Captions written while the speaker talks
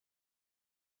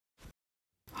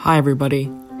Hi everybody,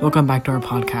 welcome back to our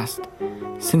podcast.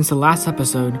 Since the last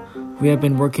episode, we have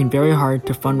been working very hard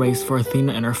to fundraise for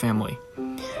Athena and her family.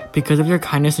 Because of your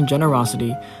kindness and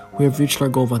generosity, we have reached our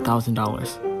goal of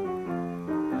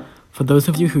 $1,000. For those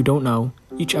of you who don't know,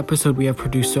 each episode we have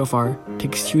produced so far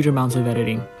takes huge amounts of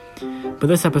editing. But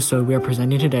this episode we are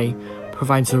presenting today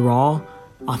provides the raw,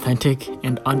 authentic,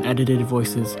 and unedited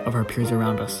voices of our peers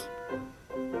around us.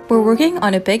 We're working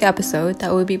on a big episode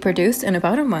that will be produced in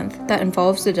about a month that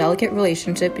involves the delicate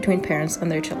relationship between parents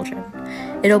and their children.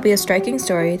 It'll be a striking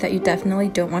story that you definitely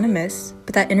don't want to miss,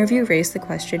 but that interview raised the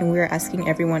question we are asking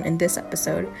everyone in this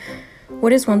episode.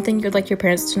 What is one thing you'd like your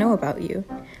parents to know about you?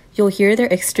 You'll hear their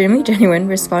extremely genuine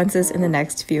responses in the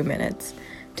next few minutes.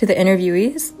 To the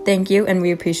interviewees, thank you and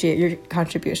we appreciate your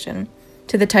contribution.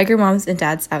 To the Tiger moms and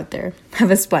dads out there,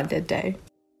 have a splendid day.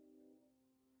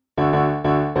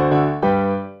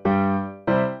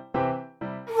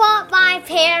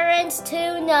 Parents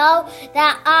to know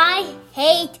that I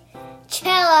hate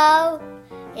cello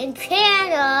and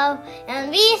piano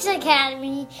and music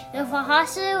academy and for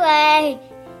hustle away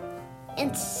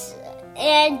and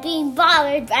being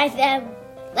bothered by them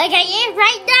like I am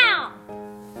right now.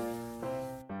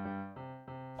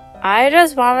 I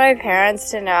just want my parents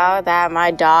to know that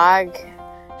my dog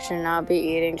should not be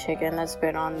eating chicken that's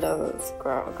been on the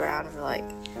ground for like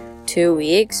 2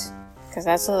 weeks, because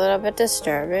that's a little bit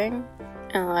disturbing.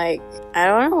 And, I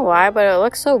don't know why, but it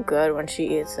looks so good when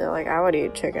she eats it. I would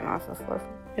eat chicken off the floor.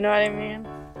 You know what I mean?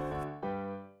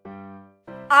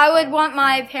 I would want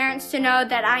my parents to know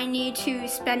that I need to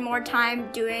spend more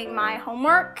time doing my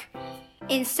homework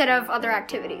instead of other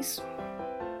activities.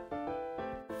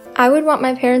 I would want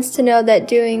my parents to know that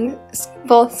doing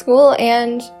both school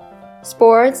and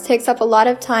sports takes up a lot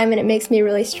of time and it makes me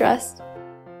really stressed.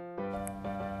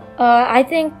 I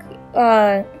think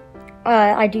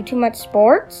I do too much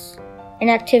sports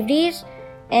and activities,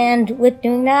 and with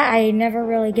doing that, I never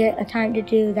really get a time to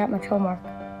do that much homework.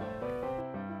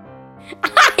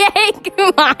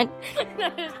 Come on. No,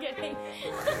 just kidding.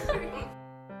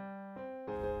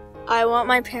 I want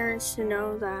my parents to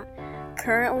know that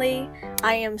currently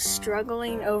I am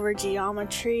struggling over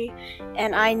geometry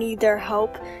and I need their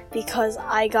help because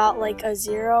I got a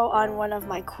 0 on one of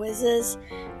my quizzes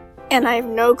and I have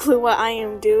no clue what I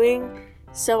am doing.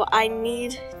 So I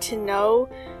need to know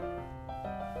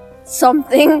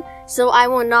something so I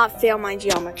will not fail my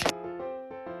geometry.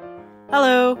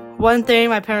 Hello. One thing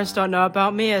my parents don't know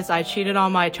about me is I cheated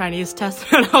on my Chinese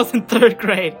test when I was in 3rd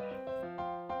grade.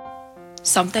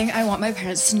 Something I want my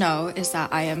parents to know is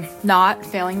that I am not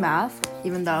failing math,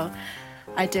 even though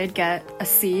I did get a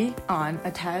C on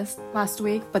a test last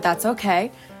week, but that's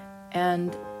okay.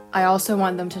 And I also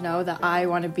want them to know that I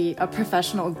want to be a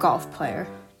professional golf player,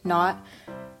 not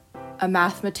a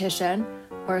mathematician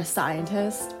or a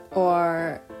scientist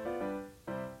or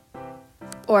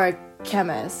a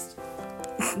chemist.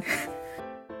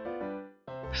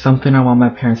 Something I want my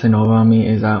parents to know about me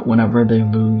is that whenever they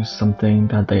lose something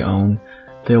that they own,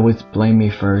 they always blame me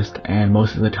first, and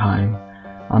most of the time,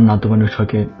 I'm not the one who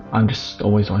took it. I'm just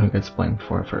always the one who gets blamed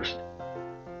for it first.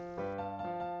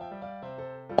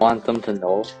 I want them to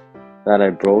know that I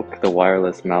broke the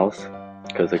wireless mouse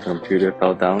because the computer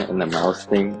fell down and the mouse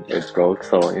thing, it broke,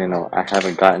 so, I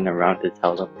haven't gotten around to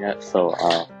tell them yet, so,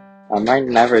 I might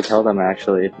never tell them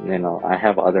actually, I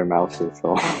have other mouses,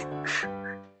 so.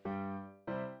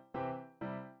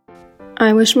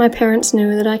 I wish my parents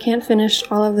knew that I can't finish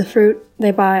all of the fruit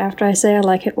they buy after I say I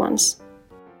like it once.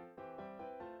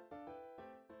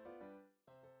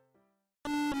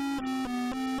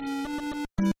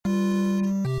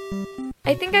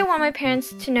 I think I want my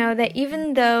parents to know that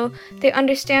even though they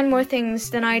understand more things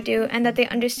than I do and that they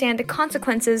understand the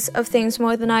consequences of things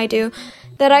more than I do,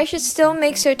 that I should still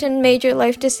make certain major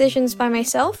life decisions by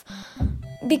myself,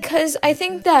 because I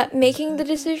think that making the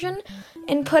decision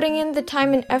and putting in the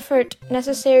time and effort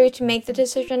necessary to make the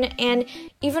decision and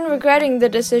even regretting the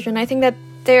decision, I think that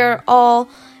they're all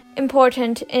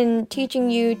important in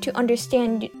teaching you to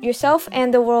understand yourself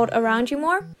and the world around you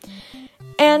more.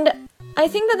 And I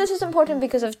think that this is important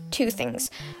because of 2 things.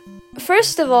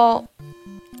 First of all,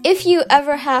 if you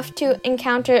ever have to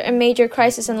encounter a major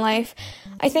crisis in life,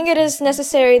 I think it is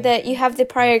necessary that you have the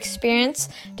prior experience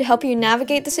to help you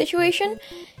navigate the situation.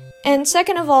 And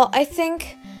second of all, I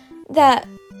think that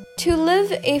to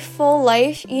live a full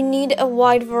life, you need a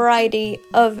wide variety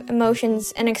of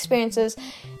emotions and experiences,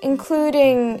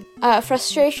 including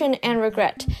frustration and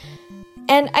regret.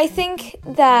 And I think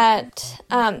that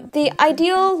the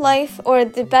ideal life or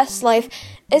the best life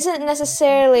isn't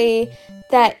necessarily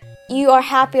that you are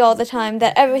happy all the time,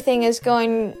 that everything is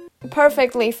going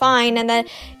perfectly fine and that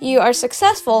you are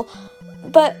successful,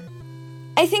 but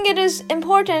I think it is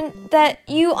important that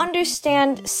you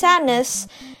understand sadness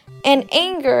and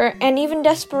anger and even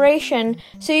desperation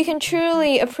so you can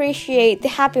truly appreciate the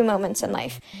happy moments in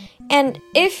life. And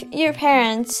if your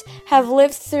parents have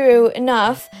lived through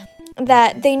enough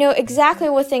that they know exactly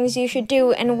what things you should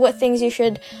do and what things you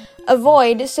should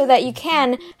avoid so that you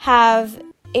can have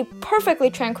a perfectly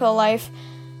tranquil life,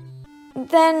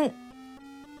 then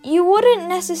you wouldn't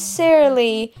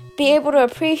necessarily be able to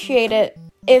appreciate it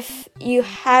if you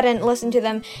hadn't listened to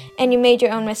them and you made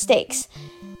your own mistakes.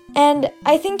 And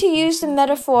I think to use the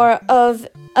metaphor of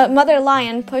a mother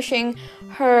lion pushing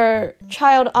her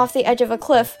child off the edge of a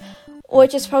cliff,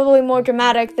 which is probably more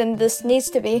dramatic than this needs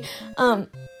to be,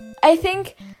 I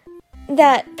think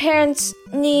that parents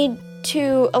need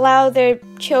to allow their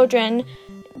children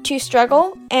to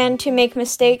struggle and to make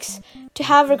mistakes, to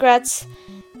have regrets,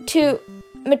 to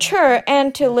mature,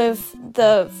 and to live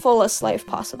the fullest life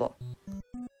possible.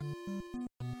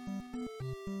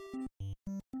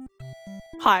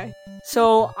 Hi.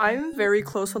 So I'm very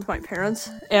close with my parents,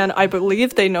 and I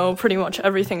believe they know pretty much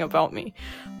everything about me.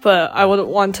 But I would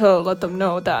want to let them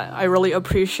know that I really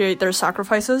appreciate their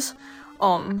sacrifices,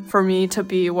 for me to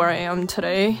be where I am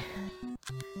today.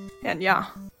 And yeah.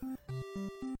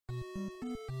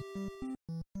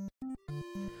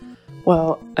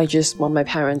 Well, I just want my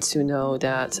parents to know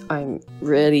that I'm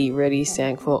really, really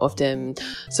thankful of them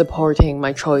supporting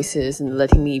my choices and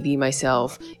letting me be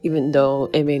myself, even though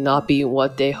it may not be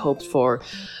what they hoped for.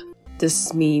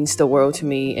 This means the world to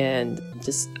me, and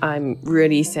I'm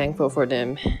really thankful for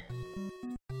them.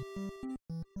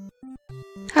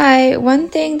 Hi, one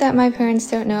thing that my parents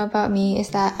don't know about me is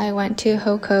that I went to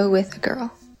Hoko with a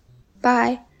girl.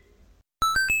 Bye.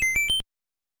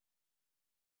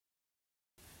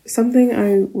 Something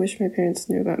I wish my parents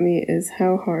knew about me is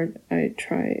how hard I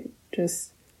try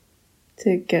just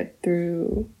to get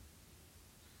through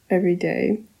every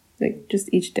day, like just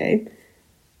each day,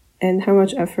 and how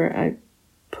much effort I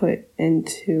put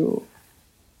into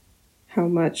how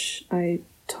much I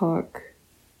talk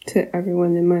to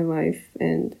everyone in my life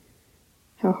and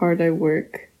how hard I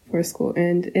work for school.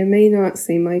 And it may not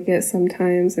seem like it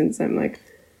sometimes since I'm like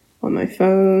on my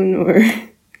phone or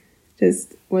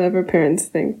just whatever parents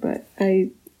think, but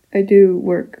I do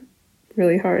work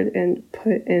really hard and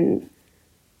put in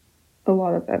a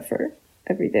lot of effort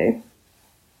every day.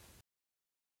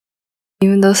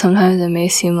 Even though sometimes it may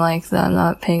seem like that I'm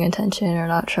not paying attention or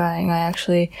not trying, I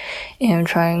actually am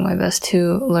trying my best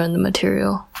to learn the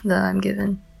material that I'm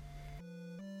given.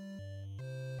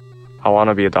 I want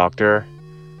to be a doctor,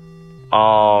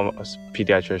 a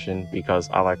pediatrician, because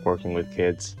I like working with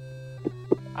kids.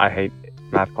 I hate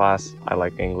math class. I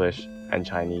like English and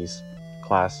Chinese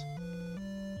class.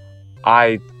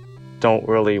 I don't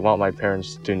really want my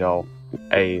parents to know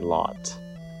a lot.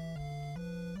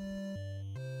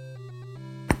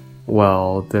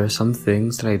 Well, there are some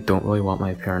things that I don't really want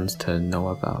my parents to know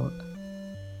about.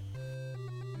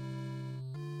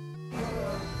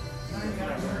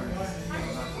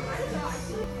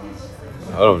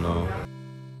 I don't know.